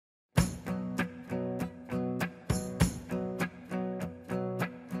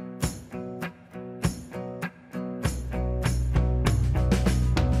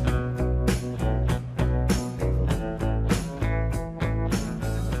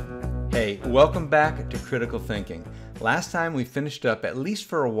Hey, welcome back to Critical Thinking. Last time we finished up, at least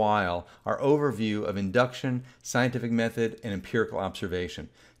for a while, our overview of induction, scientific method, and empirical observation.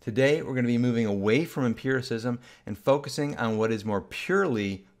 Today we're going to be moving away from empiricism and focusing on what is more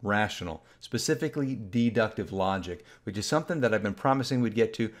purely rational, specifically deductive logic, which is something that I've been promising we'd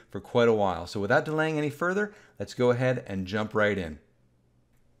get to for quite a while. So without delaying any further, let's go ahead and jump right in.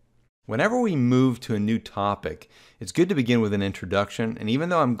 Whenever we move to a new topic, it's good to begin with an introduction, and even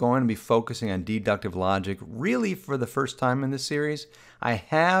though I'm going to be focusing on deductive logic really for the first time in this series, I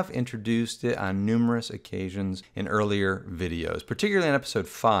have introduced it on numerous occasions in earlier videos, particularly in episode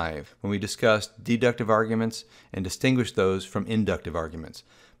 5 when we discussed deductive arguments and distinguished those from inductive arguments.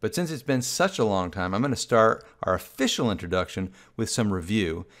 But since it's been such a long time, I'm going to start our official introduction with some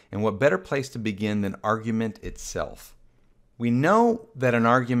review, and what better place to begin than argument itself. We know that an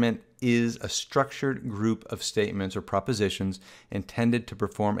argument is a structured group of statements or propositions intended to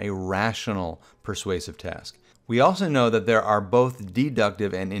perform a rational persuasive task. We also know that there are both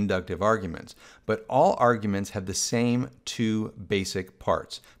deductive and inductive arguments, but all arguments have the same two basic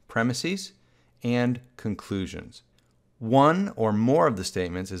parts: premises and conclusions. One or more of the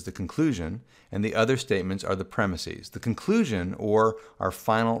statements is the conclusion, and the other statements are the premises. The conclusion, or our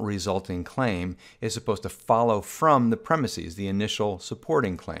final resulting claim, is supposed to follow from the premises, the initial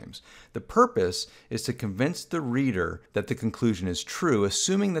supporting claims. The purpose is to convince the reader that the conclusion is true,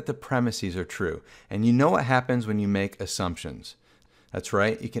 assuming that the premises are true. And you know what happens when you make assumptions. That's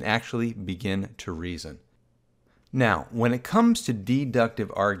right, you can actually begin to reason. Now, when it comes to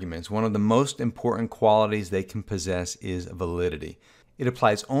deductive arguments, one of the most important qualities they can possess is validity. It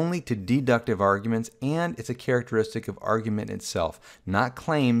applies only to deductive arguments, and it's a characteristic of argument itself, not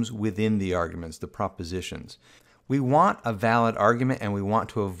claims within the arguments, the propositions. We want a valid argument and we want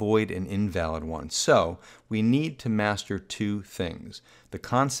to avoid an invalid one. So, we need to master two things: the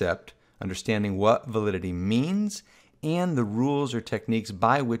concept, understanding what validity means, and the rules or techniques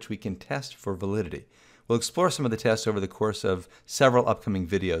by which we can test for validity. We'll explore some of the tests over the course of several upcoming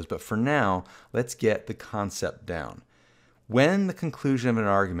videos, but for now, let's get the concept down. When the conclusion of an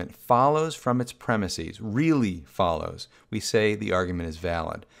argument follows from its premises, really follows, we say the argument is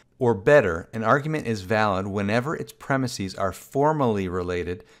valid. Or better, an argument is valid whenever its premises are formally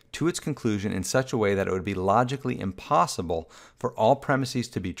related to its conclusion in such a way that it would be logically impossible for all premises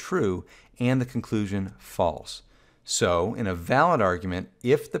to be true and the conclusion false. So, in a valid argument,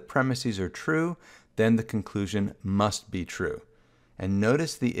 if the premises are true, then the conclusion must be true. And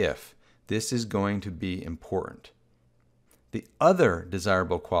notice the if. This is going to be important. The other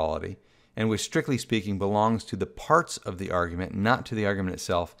desirable quality, and which strictly speaking belongs to the parts of the argument, not to the argument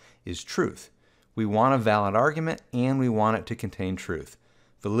itself, is truth. We want a valid argument and we want it to contain truth.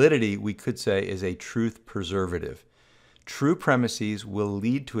 Validity, we could say, is a truth preservative. True premises will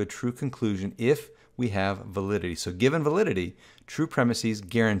lead to a true conclusion if we have validity. So given validity, true premises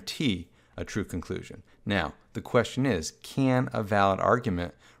guarantee a true conclusion. Now, the question is, can a valid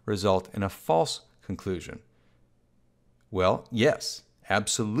argument result in a false conclusion? Well, yes,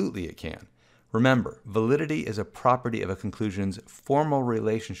 absolutely it can. Remember, validity is a property of a conclusion's formal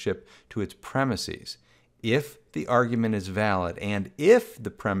relationship to its premises. If the argument is valid and if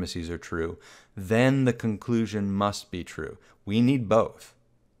the premises are true, then the conclusion must be true. We need both.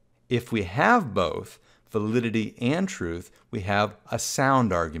 If we have both, validity and truth, we have a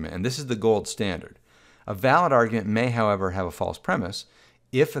sound argument, and this is the gold standard. A valid argument may, however, have a false premise.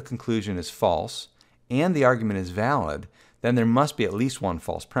 If a conclusion is false and the argument is valid, then there must be at least one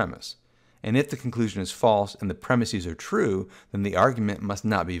false premise. And if the conclusion is false and the premises are true, then the argument must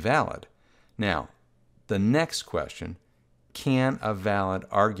not be valid. Now, the next question: can a valid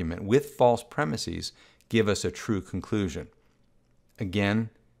argument with false premises give us a true conclusion?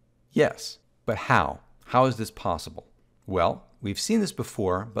 Again, yes. But how? How is this possible? Well, we've seen this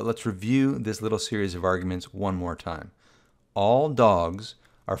before, but let's review this little series of arguments one more time. All dogs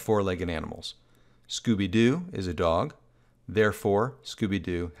are four-legged animals. Scooby-Doo is a dog, therefore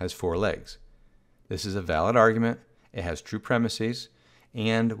Scooby-Doo has four legs. This is a valid argument, it has true premises,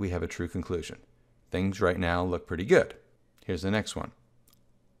 and we have a true conclusion. Things right now look pretty good. Here's the next one.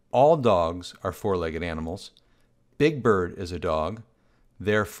 All dogs are four-legged animals. Big Bird is a dog,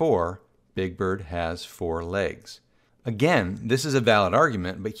 therefore Big Bird has four legs. Again, this is a valid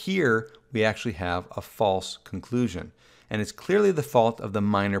argument, but here we actually have a false conclusion. And it's clearly the fault of the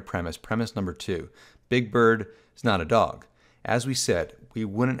minor premise, premise number 2. Big Bird is not a dog. As we said, we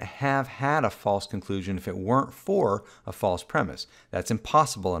wouldn't have had a false conclusion if it weren't for a false premise. That's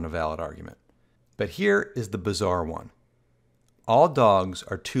impossible in a valid argument. But here is the bizarre one. All dogs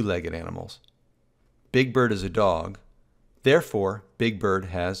are two-legged animals. Big Bird is a dog, Therefore, Big Bird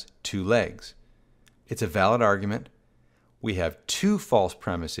has 2 legs. It's a valid argument. We have 2 false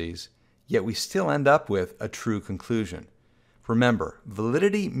premises, yet we still end up with a true conclusion. Remember,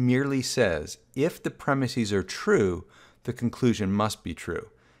 validity merely says if the premises are true, the conclusion must be true.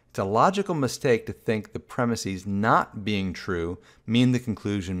 It's a logical mistake to think the premises not being true mean the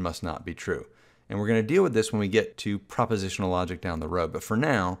conclusion must not be true. And we're going to deal with this when we get to propositional logic down the road. But for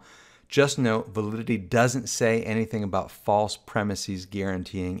now, just note validity doesn't say anything about false premises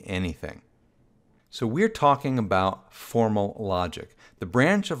guaranteeing anything. So we're talking about formal logic, the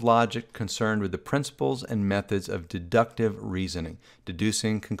branch of logic concerned with the principles and methods of deductive reasoning,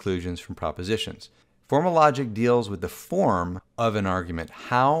 deducing conclusions from propositions. Formal logic deals with the form of an argument,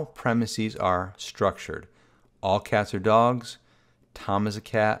 how premises are structured. All cats are dogs, Tom is a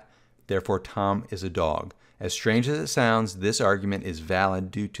cat, therefore Tom is a dog. As strange as it sounds, this argument is valid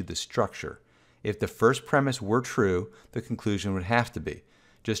due to the structure. If the first premise were true, the conclusion would have to be.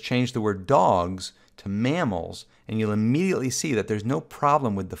 Just change the word dogs to mammals, and you'll immediately see that there's no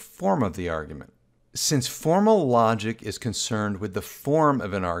problem with the form of the argument. Since formal logic is concerned with the form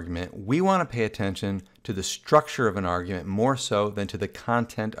of an argument, we want to pay attention to the structure of an argument more so than to the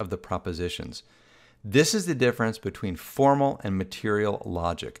content of the propositions. This is the difference between formal and material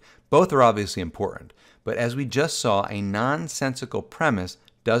logic. Both are obviously important, but as we just saw, a nonsensical premise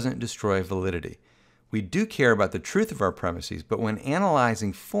doesn't destroy validity. We do care about the truth of our premises, but when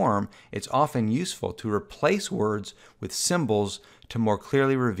analyzing form, it's often useful to replace words with symbols to more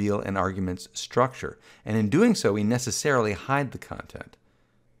clearly reveal an argument's structure. And in doing so, we necessarily hide the content.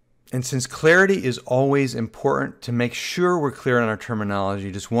 And since clarity is always important, to make sure we're clear on our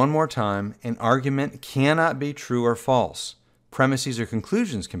terminology, just one more time, an argument cannot be true or false. Premises or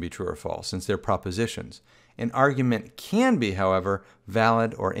conclusions can be true or false, since they're propositions. An argument can be, however,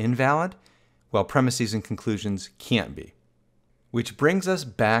 valid or invalid, while premises and conclusions can't be. Which brings us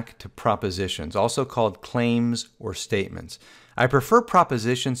back to propositions, also called claims or statements. I prefer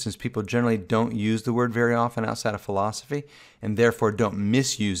propositions since people generally don't use the word very often outside of philosophy, and therefore don't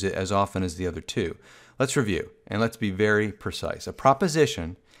misuse it as often as the other two. Let's review, and let's be very precise. A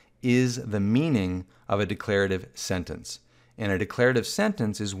proposition is the meaning of a declarative sentence, and a declarative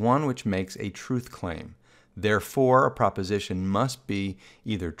sentence is one which makes a truth claim. Therefore, a proposition must be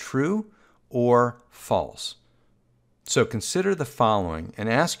either true or false. So consider the following and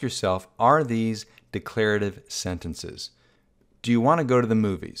ask yourself, are these declarative sentences? Do you want to go to the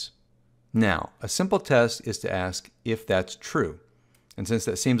movies? Now, a simple test is to ask if that's true. And since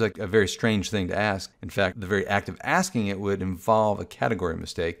that seems like a very strange thing to ask, in fact, the very act of asking it would involve a category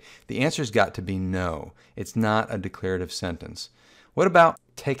mistake, the answer's got to be no. It's not a declarative sentence. What about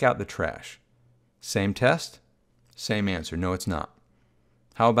take out the trash? Same test, same answer. No, it's not.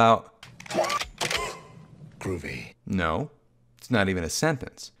 How about groovy? No, it's not even a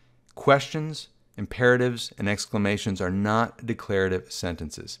sentence. Questions, imperatives, and exclamations are not declarative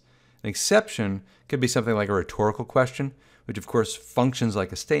sentences. An exception could be something like a rhetorical question, which of course functions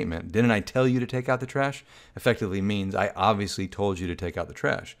like a statement. Didn't I tell you to take out the trash? Effectively means I obviously told you to take out the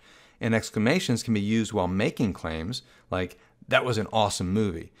trash. And exclamations can be used while making claims, like, that was an awesome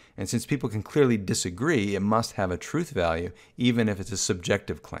movie. And since people can clearly disagree, it must have a truth value, even if it's a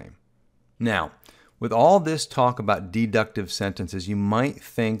subjective claim. Now, with all this talk about deductive sentences, you might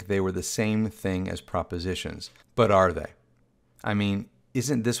think they were the same thing as propositions. But are they? I mean,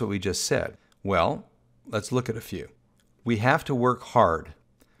 isn't this what we just said? Well, let's look at a few. We have to work hard.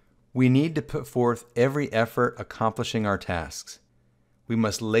 We need to put forth every effort accomplishing our tasks. We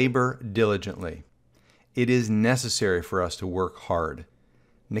must labor diligently. It is necessary for us to work hard.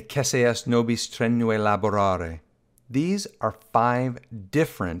 Necesse est nobis strenue laborare. These are 5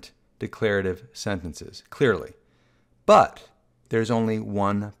 different declarative sentences, clearly. But there's only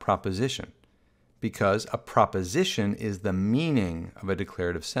one proposition, because a proposition is the meaning of a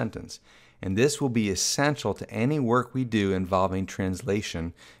declarative sentence. And this will be essential to any work we do involving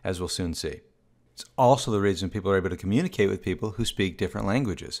translation, as we'll soon see. It's also the reason people are able to communicate with people who speak different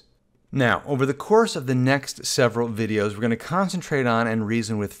languages. Now, over the course of the next several videos, we're going to concentrate on and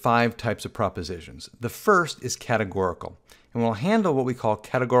reason with 5 types of propositions. The first is categorical, and we'll handle what we call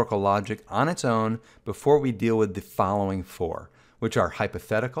categorical logic on its own before we deal with the following 4, which are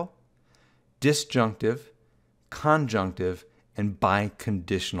hypothetical, disjunctive, conjunctive, and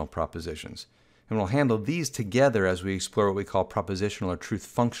biconditional propositions. And we'll handle these together as we explore what we call propositional or truth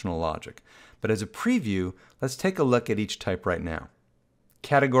functional logic. But as a preview, let's take a look at each type right now.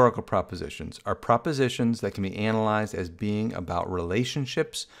 Categorical propositions are propositions that can be analyzed as being about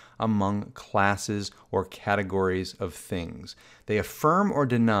relationships among classes or categories of things. They affirm or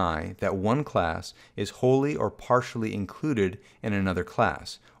deny that one class is wholly or partially included in another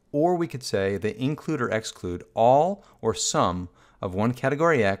class. Or we could say they include or exclude all or some of one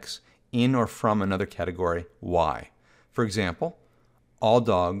category X in or from another category Y. For example, all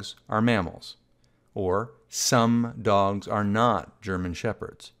dogs are mammals, or some dogs are not German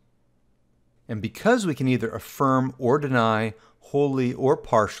Shepherds. And because we can either affirm or deny wholly or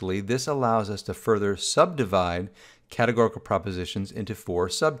partially, this allows us to further subdivide categorical propositions into 4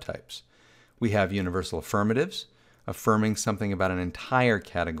 subtypes. We have universal affirmatives, affirming something about an entire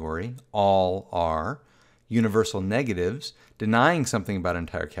category, all are. Universal negatives, denying something about an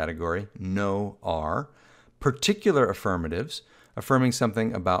entire category, no are. Particular affirmatives, affirming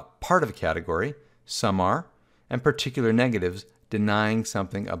something about part of a category, some are. And particular negatives, denying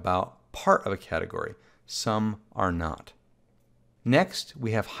something about part of a category, some are not. Next,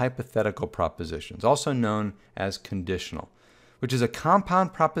 we have hypothetical propositions, also known as conditional, which is a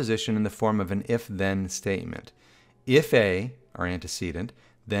compound proposition in the form of an if-then statement. If A, our antecedent,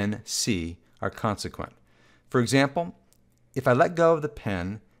 then C, our consequent. For example, if I let go of the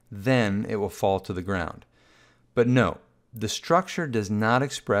pen, then it will fall to the ground. But note, the structure does not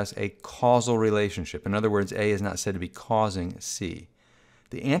express a causal relationship. In other words, A is not said to be causing C.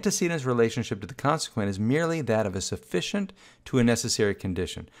 The antecedent's relationship to the consequent is merely that of a sufficient to a necessary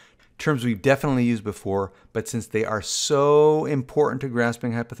condition. Terms we've definitely used before, but since they are so important to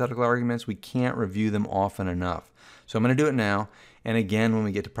grasping hypothetical arguments, we can't review them often enough. So I'm going to do it now, and again when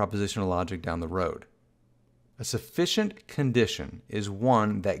we get to propositional logic down the road. A sufficient condition is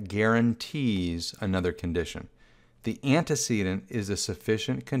one that guarantees another condition. The antecedent is a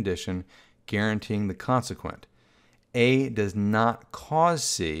sufficient condition guaranteeing the consequent. A does not cause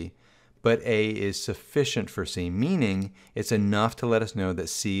C, but A is sufficient for C, meaning it's enough to let us know that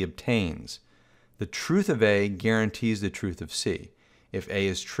C obtains. The truth of A guarantees the truth of C. If A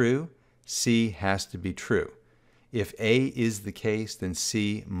is true, C has to be true. If A is the case, then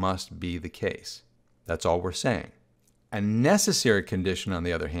C must be the case. That's all we're saying. A necessary condition, on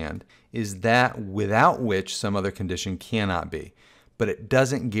the other hand, is that without which some other condition cannot be, but it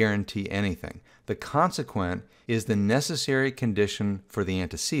doesn't guarantee anything. The consequent is the necessary condition for the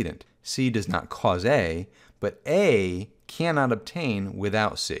antecedent. C does not cause A, but A cannot obtain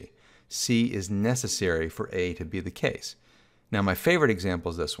without C. C is necessary for A to be the case. Now, my favorite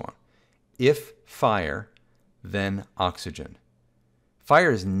example is this one. If fire, then oxygen.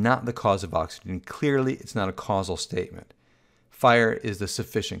 Fire is not the cause of oxygen. Clearly, it's not a causal statement. Fire is the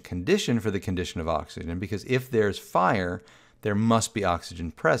sufficient condition for the condition of oxygen because if there's fire, there must be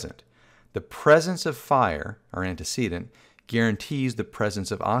oxygen present. The presence of fire, our antecedent, guarantees the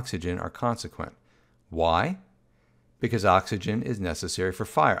presence of oxygen, our consequent. Why? Because oxygen is necessary for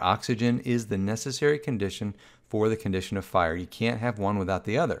fire. Oxygen is the necessary condition for the condition of fire. You can't have one without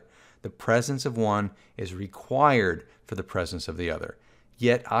the other. The presence of one is required for the presence of the other.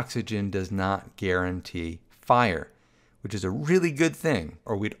 Yet oxygen does not guarantee fire, which is a really good thing,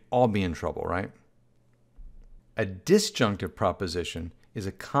 or we'd all be in trouble, right? A disjunctive proposition is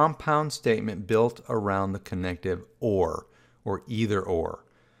a compound statement built around the connective or either or.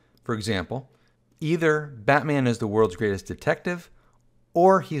 For example, either Batman is the world's greatest detective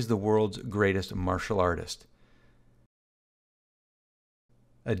or he's the world's greatest martial artist.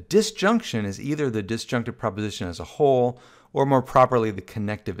 A disjunction is either the disjunctive proposition as a whole or more properly the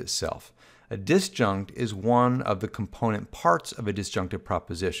connective itself. A disjunct is one of the component parts of a disjunctive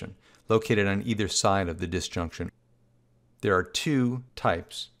proposition, located on either side of the disjunction. There are 2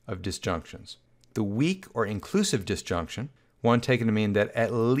 types of disjunctions. The weak or inclusive disjunction, one taken to mean that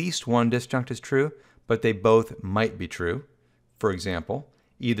at least one disjunct is true, but they both might be true. For example,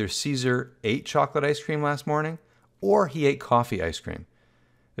 either Caesar ate chocolate ice cream last morning or he ate coffee ice cream.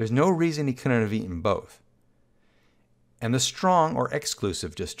 There's no reason he couldn't have eaten both. And the strong or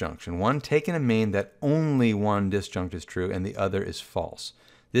exclusive disjunction, one taken to mean that only one disjunct is true and the other is false.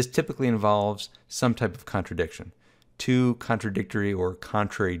 This typically involves some type of contradiction. 2 contradictory or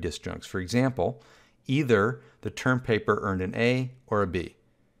contrary disjuncts. For example, either the term paper earned an A or a B,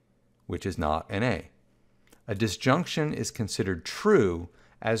 which is not an A. A disjunction is considered true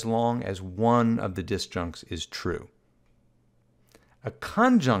as long as one of the disjuncts is true. A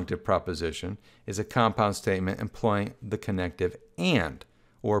conjunctive proposition is a compound statement employing the connective and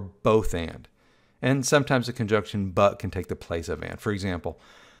or both and sometimes the conjunction but can take the place of and. For example,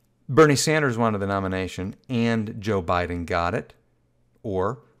 Bernie Sanders wanted the nomination and Joe Biden got it,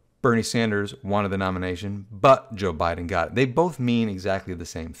 or Bernie Sanders wanted the nomination, but Joe Biden got it. They both mean exactly the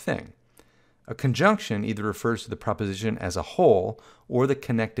same thing. A conjunction either refers to the proposition as a whole or the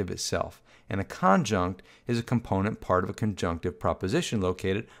connective itself, and a conjunct is a component part of a conjunctive proposition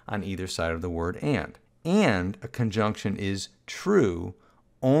located on either side of the word and. And a conjunction is true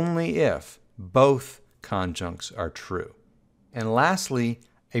only if both conjuncts are true. And lastly,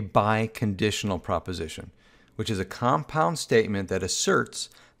 a biconditional proposition, which is a compound statement that asserts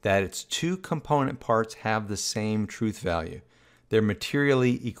that its two component parts have the same truth value. They're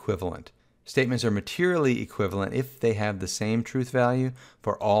materially equivalent. Statements are materially equivalent if they have the same truth value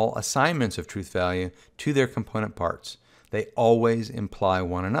for all assignments of truth value to their component parts. They always imply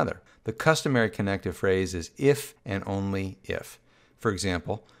one another. The customary connective phrase is if and only if. For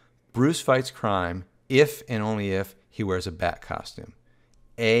example, Bruce fights crime if and only if he wears a bat costume.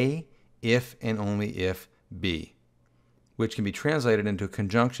 A, if and only if B, which can be translated into a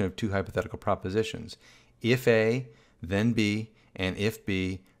conjunction of two hypothetical propositions. If A, then B, and if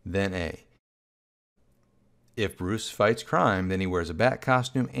B, then A. If Bruce fights crime, then he wears a bat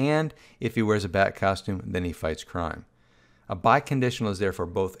costume, and if he wears a bat costume, then he fights crime. A biconditional is therefore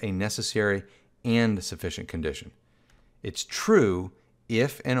both a necessary and sufficient condition. It's true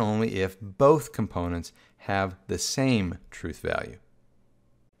if and only if both components have the same truth value.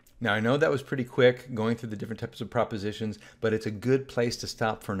 Now, I know that was pretty quick going through the different types of propositions, but it's a good place to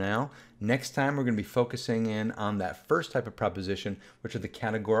stop for now. Next time, we're going to be focusing in on that first type of proposition, which are the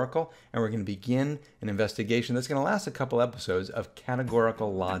categorical, and we're going to begin an investigation that's going to last a couple episodes of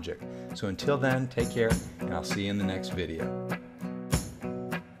categorical logic. So until then, take care, and I'll see you in the next video.